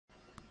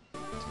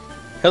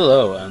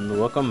Hello and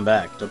welcome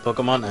back to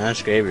Pokemon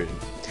Ash Graveyard.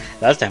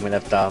 Last time we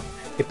left off,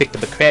 we picked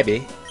up a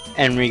Krabby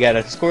and we got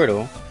a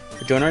Squirtle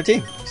to join our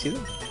team. See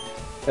that?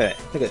 Alright,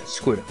 look at that.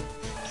 Squirtle.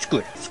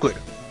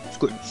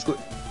 Squirtle.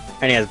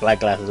 And he has black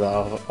glasses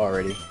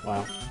already.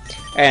 Wow.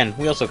 And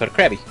we also got a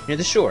Krabby near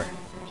the shore.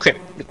 Krabby,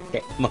 look at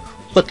that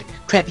motherfucking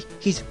Krabby.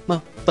 He's a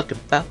motherfucking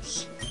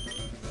boss.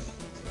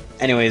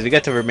 Anyways, we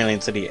got to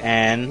Vermilion City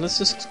and let's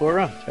just explore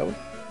around, shall we?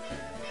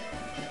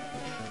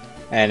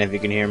 And if you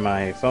can hear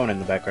my phone in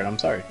the background, I'm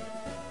sorry.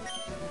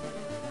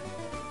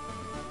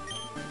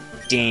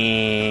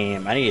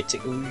 Damn, I need to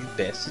take. Ooh, you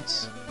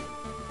bastards.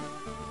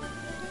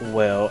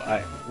 Well,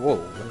 whoa,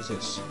 what is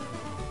this?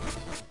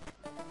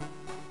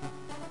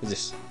 What is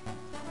this?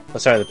 Oh,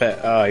 sorry, the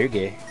pet. Oh, you're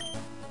gay.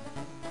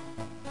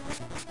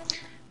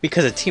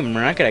 Because of Team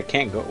Rocket, I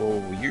can't go.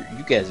 Oh, you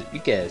guys are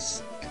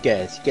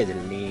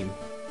lame.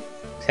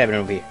 What's happening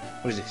over here?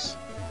 What is this?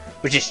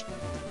 What's this?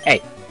 Hey.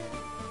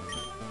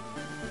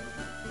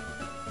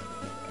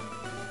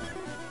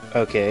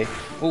 Okay.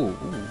 Ooh.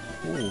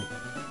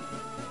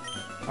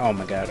 Oh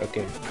my god,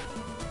 okay.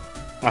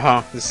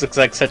 This looks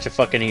like such a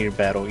fucking heated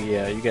battle.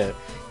 Yeah, you guys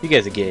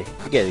are gay.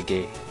 You guys are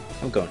gay.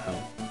 I'm going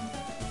home.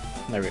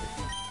 Not really.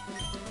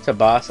 What's up,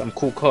 boss? I'm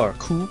Cool Car.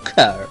 Cool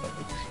Car.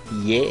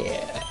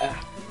 Yeah.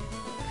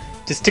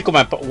 Just tickle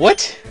my palm.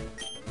 What?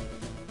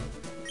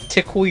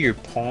 Tickle your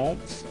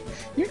palms?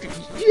 You're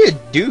a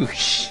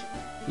douche.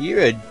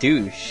 You're a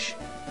douche.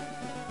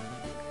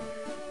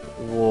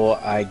 Well,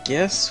 I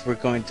guess we're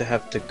going to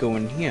have to go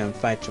in here and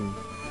fight some.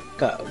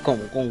 Go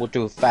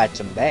to fight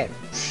some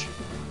battles.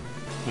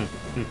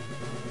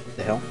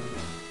 The hell?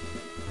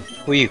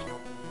 Who are you?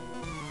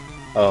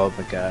 Oh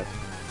my god.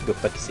 Go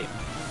fuck yourself.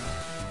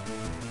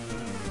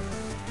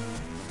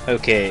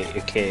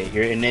 Okay.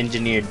 You're an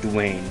engineer,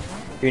 Dwayne.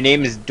 Your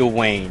name is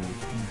Dwayne.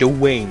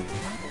 Dwayne.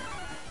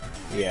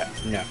 Yeah,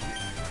 no.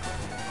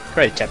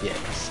 Try to chop your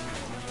ass.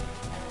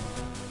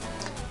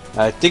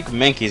 I think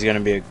Mankey's gonna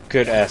be a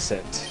good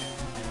asset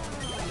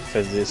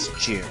for this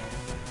gym.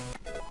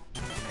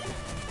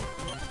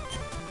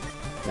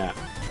 Nah.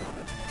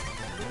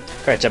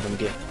 Try to chop him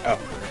again. Oh.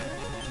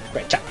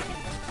 Right, chop.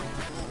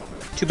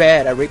 Too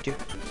bad, I raped you.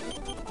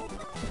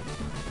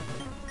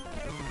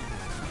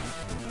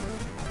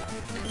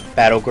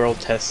 Battle Girl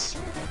test.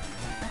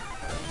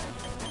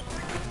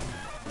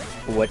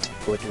 What?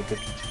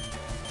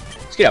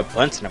 Let's get out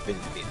Bunsen up in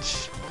the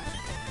bitch.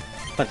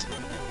 Bunsen.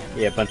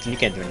 Yeah, Bunsen, you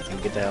can't do anything.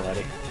 Get the hell out of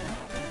here.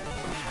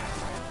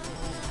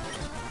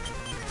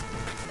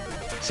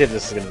 See if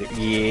this is gonna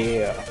do.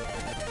 Yeah.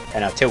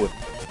 And I'll tail whip.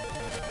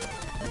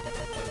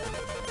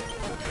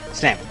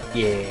 Snap.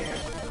 Yeah.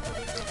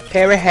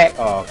 Parry hack.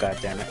 Oh, god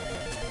damn it.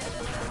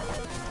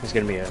 It's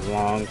gonna be a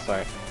long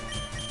fight.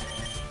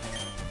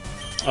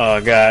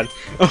 Oh god.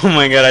 Oh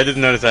my god, I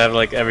didn't notice I have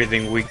like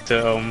everything weak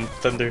to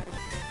thunder.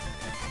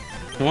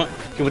 You know what?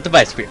 Get with the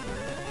Vice Spear.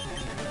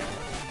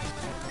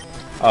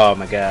 Oh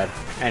my god.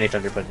 I need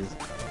thunder buttons.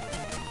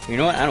 You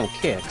know what? I don't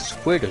care.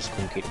 Squirtle's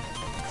gonna get it.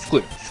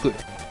 Squirtle.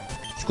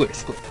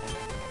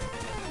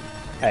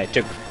 Alright,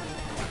 took.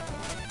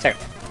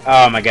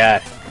 Oh my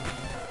god.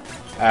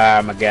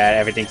 Oh my god,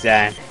 everything's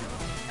dying.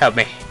 Help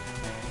me.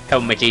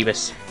 Help me,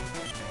 Jeebus.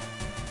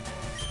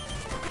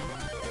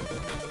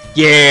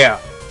 Yeah!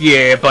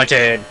 Yeah,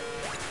 Bunsen!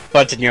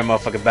 Bunsen, you're a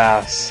motherfucking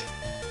boss.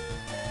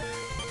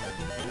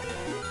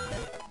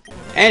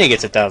 And he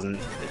gets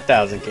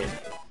 1,000k.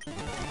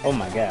 Oh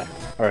my god.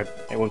 Or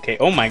 1k.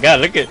 Oh my god,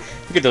 look at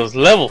those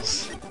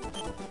levels.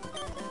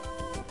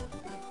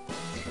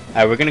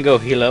 Alright, we're gonna go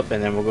heal up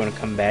and then we're gonna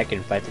come back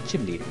and fight the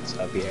gym leaders.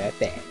 I'll be right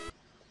back.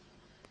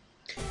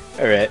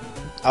 Alright.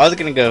 I was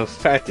gonna go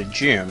fight the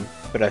gym,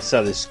 but I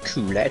saw this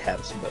cool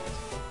lighthouse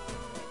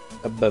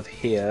above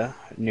here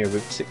near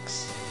Route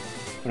 6.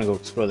 I'm gonna go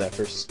explore that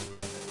first.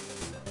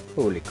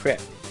 Holy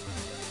crap.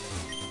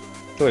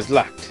 Door's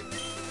locked.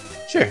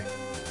 Sure.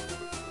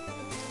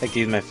 I can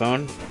use my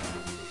phone.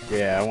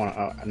 Yeah, I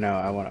wanna. No,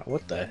 I wanna.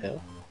 What the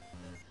hell?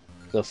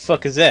 The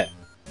fuck is that?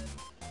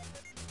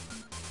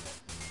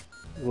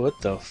 What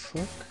the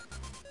fuck?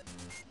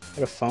 Is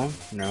that a phone?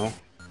 No.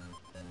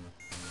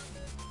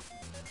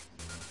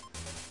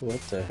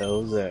 What the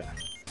hell is that?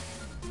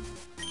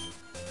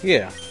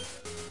 Yeah.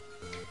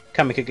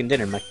 Kami cooking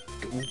dinner, Mike.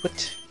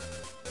 What?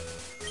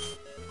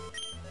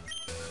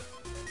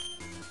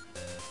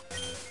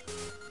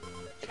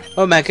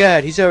 Oh my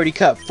god, he's already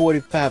caught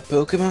 45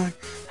 Pokemon?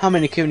 How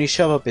many can he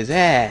shove up his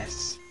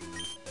ass?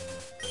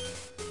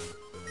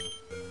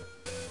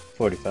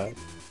 45.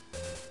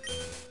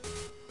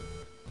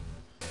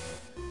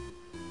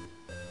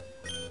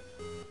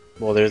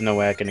 Well, there's no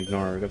way I can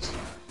ignore it.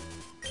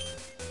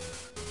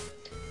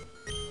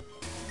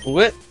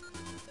 What?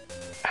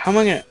 How am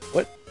I gonna...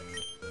 What?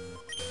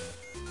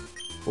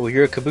 Well,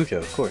 you're a Kabuto,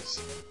 of course.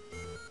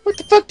 What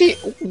the fuck do you...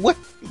 What?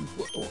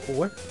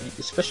 What?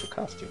 A special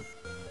costume.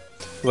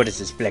 What is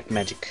this black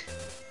magic?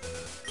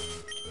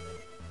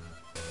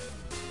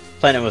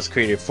 Planet was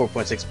created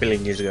 4.6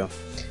 billion years ago.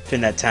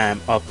 During that time,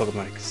 all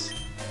Pokemon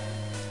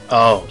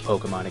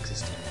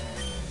existed.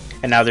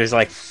 And now there's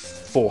like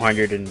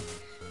 400 and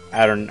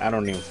I don't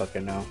even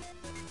fucking know.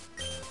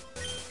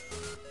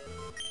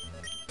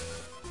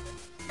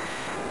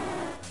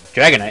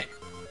 Dragonite.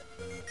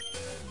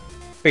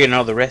 Figuring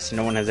all the rest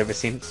no one has ever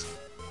seen.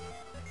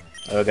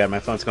 Oh god, my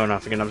phone's going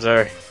off again. I'm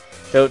sorry.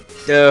 Don't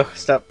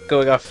stop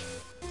going off.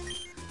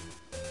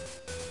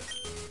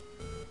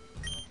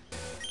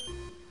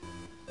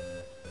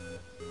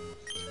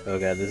 Oh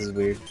god, this is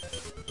weird.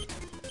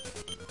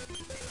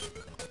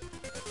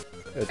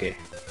 Okay.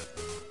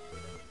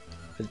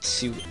 Let's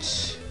see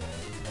what.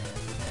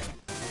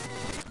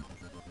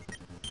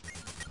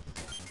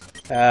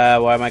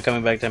 Why am I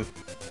coming back to him?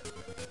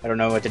 I don't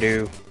know what to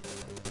do.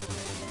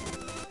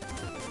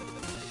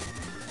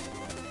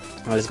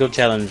 Well, let's go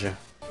challenge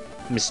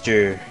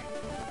Mr.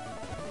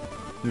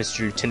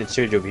 Lieutenant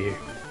Surge over here.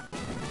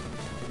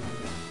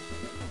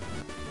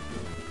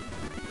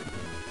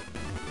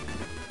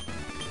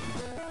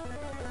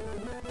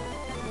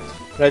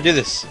 How do I do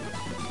this?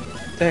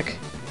 What the heck?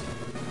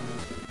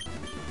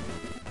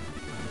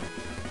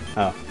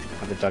 Oh, I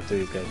have to talk to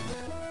these guys.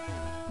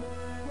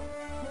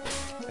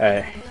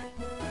 Alright.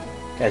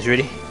 Guys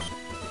ready?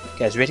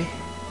 Guys ready?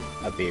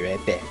 I'll be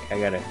right back.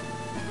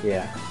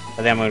 Yeah. I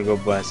think I'm gonna go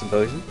buy some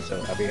potions,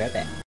 so I'll be right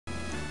back.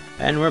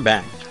 And we're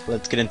back.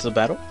 Let's get into the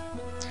battle.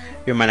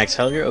 You're my next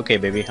hellier? Okay,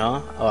 baby,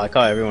 huh? Oh, I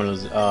call everyone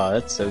was. Oh,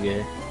 that's so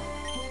good.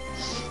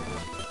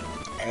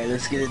 Alright,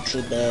 let's get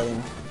into the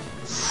battle.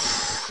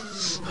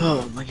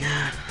 Oh my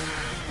god.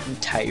 I'm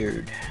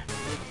tired.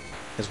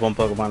 There's one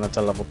Pokemon that's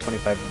at level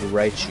 25 of the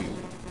Raichu.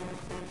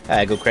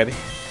 Alright, go Krabby.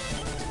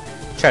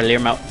 Try to lure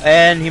him out.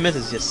 And he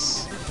misses,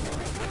 yes.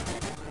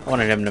 I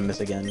wanted him to miss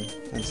again.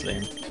 That's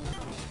lame.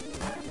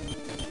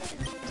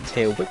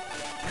 Tail whip.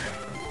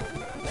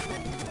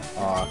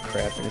 Aw,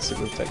 crap, and it's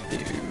super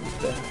effective.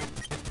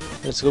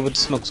 Let's go with the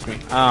smoke screen.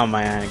 Oh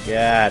my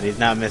god, he's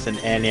not missing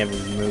any of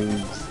his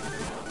moves.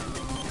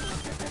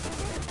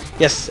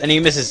 Yes, and he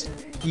misses.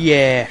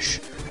 Yes.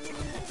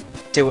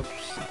 Tail whip.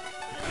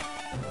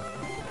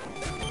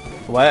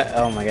 What?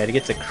 Oh my god, he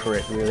gets a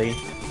crit, really?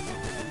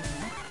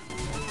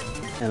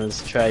 And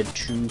let's try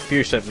to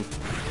Fierce Weapon.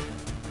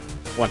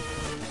 1.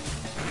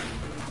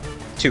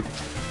 2.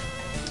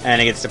 And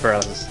he gets the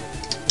paralysis.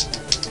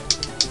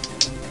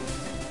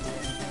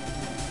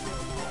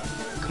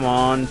 Come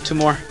on, 2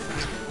 more.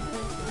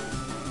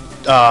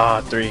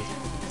 Ah, 3. I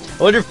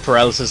wonder if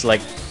paralysis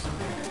like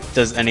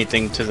does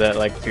anything to that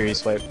like Fury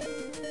Swipe.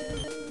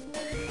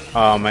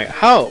 Oh my,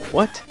 how?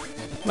 What?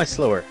 Am I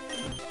slower?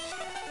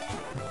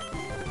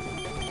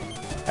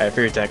 Alright,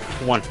 Fury Attack.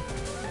 1.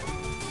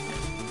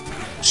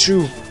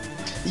 2.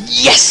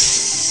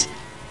 Yes!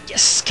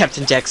 Yes!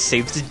 Captain Jack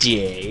saves the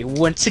day.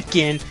 Once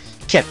again,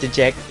 Captain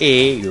Jack,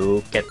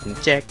 ayo, Captain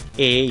Jack,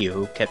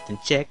 ayo, Captain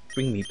Jack,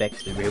 bring me back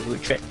to the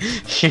railroad track.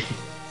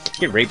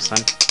 Get raped, son.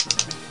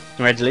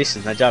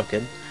 Congratulations, nice job,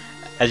 kid.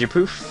 As your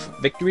proof,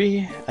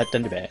 victory at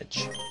Thunder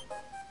Badge.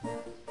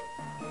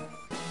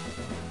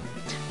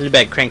 Thunder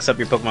Badge cranks up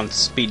your Pokemon's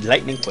speed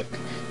lightning quick.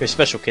 You're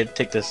special, kid.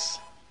 Take this.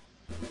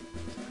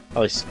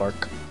 Probably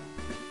Spark.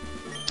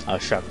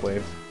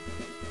 Shockwave.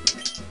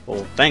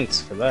 Well, thanks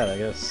for that, I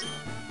guess.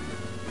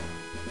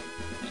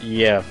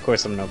 Yeah, of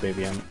course I'm no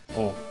baby.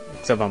 Oh,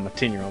 except I'm a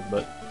 10-year-old,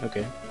 but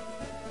okay.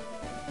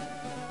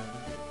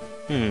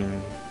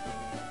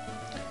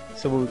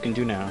 So what we can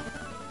do now?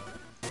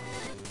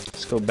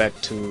 Let's go back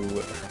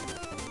to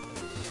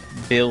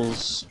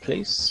Bill's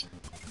place.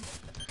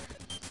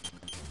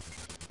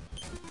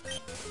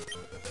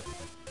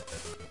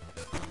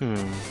 We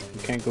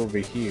can't go over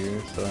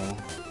here, so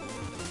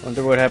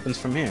wonder what happens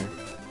from here.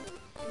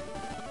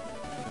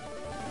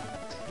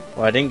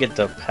 Well, I didn't get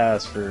the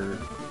pass to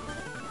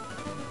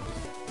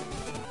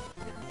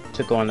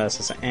go on the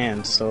SS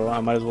Ant, so I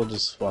might as well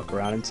just walk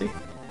around and see.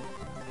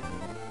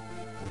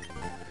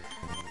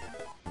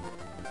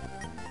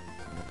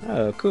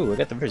 Oh, cool, I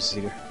got the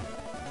Versus-Eater.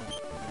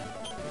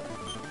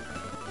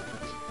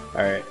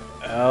 Alright,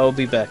 I'll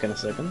be back in a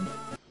second.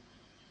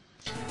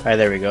 Alright,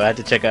 there we go. I had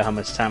to check out how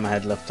much time I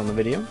had left on the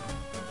video.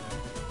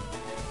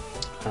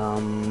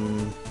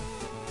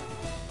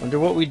 Wonder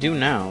what we do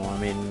now. I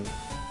mean,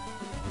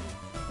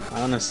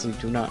 I honestly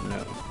do not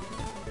know.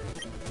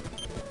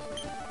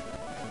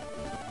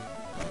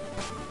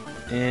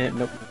 And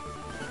nope.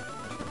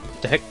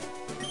 What the heck?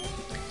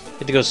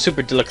 Had to go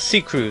Super Deluxe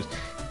Sea Cruise.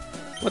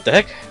 What the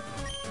heck?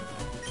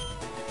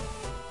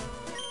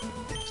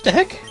 What the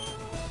heck?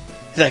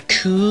 Is that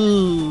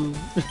cool?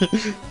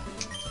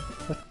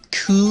 What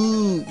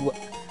cool? What?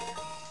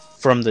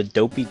 From the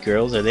Dopey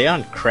Girls? Are they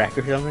on crack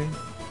or something?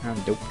 They're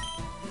on dope.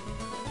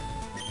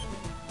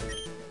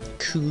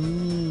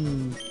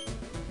 Cool.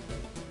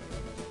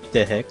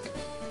 The heck?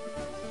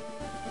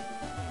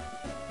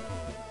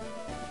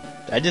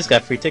 I just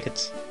got free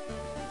tickets.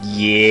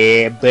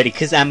 Yeah, buddy,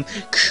 cause I'm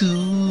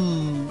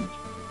cool.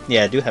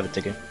 Yeah, I do have a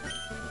ticket.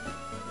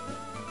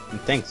 And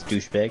thanks,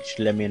 douchebag.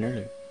 Should let me in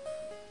earlier.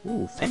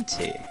 Ooh,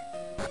 fancy.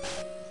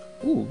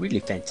 Ooh, really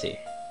fancy.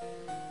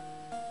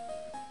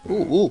 Ooh,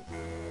 ooh.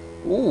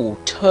 Ooh,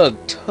 tug,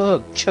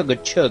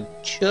 chugga, chug,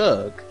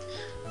 chug.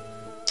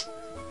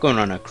 Going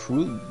on a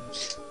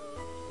cruise.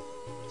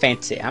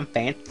 fancy. I'm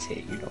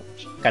fancy, you know.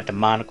 Got the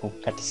monocle,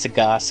 got the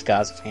cigar.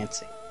 Cigars are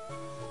fancy,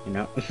 you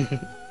know.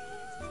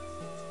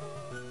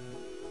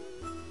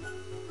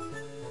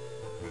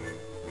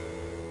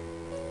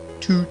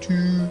 Toot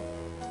toot.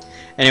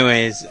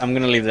 Anyways, I'm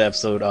gonna leave the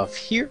episode off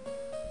here.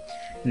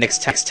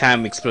 Next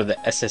time we explore the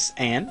SS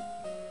Anne.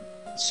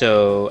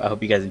 So I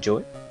hope you guys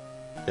enjoy.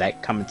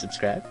 Like, comment,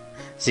 subscribe.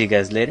 See you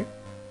guys later.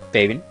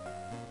 Fabian,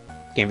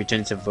 Game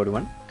Return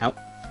 741 out.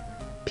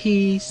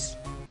 Peace.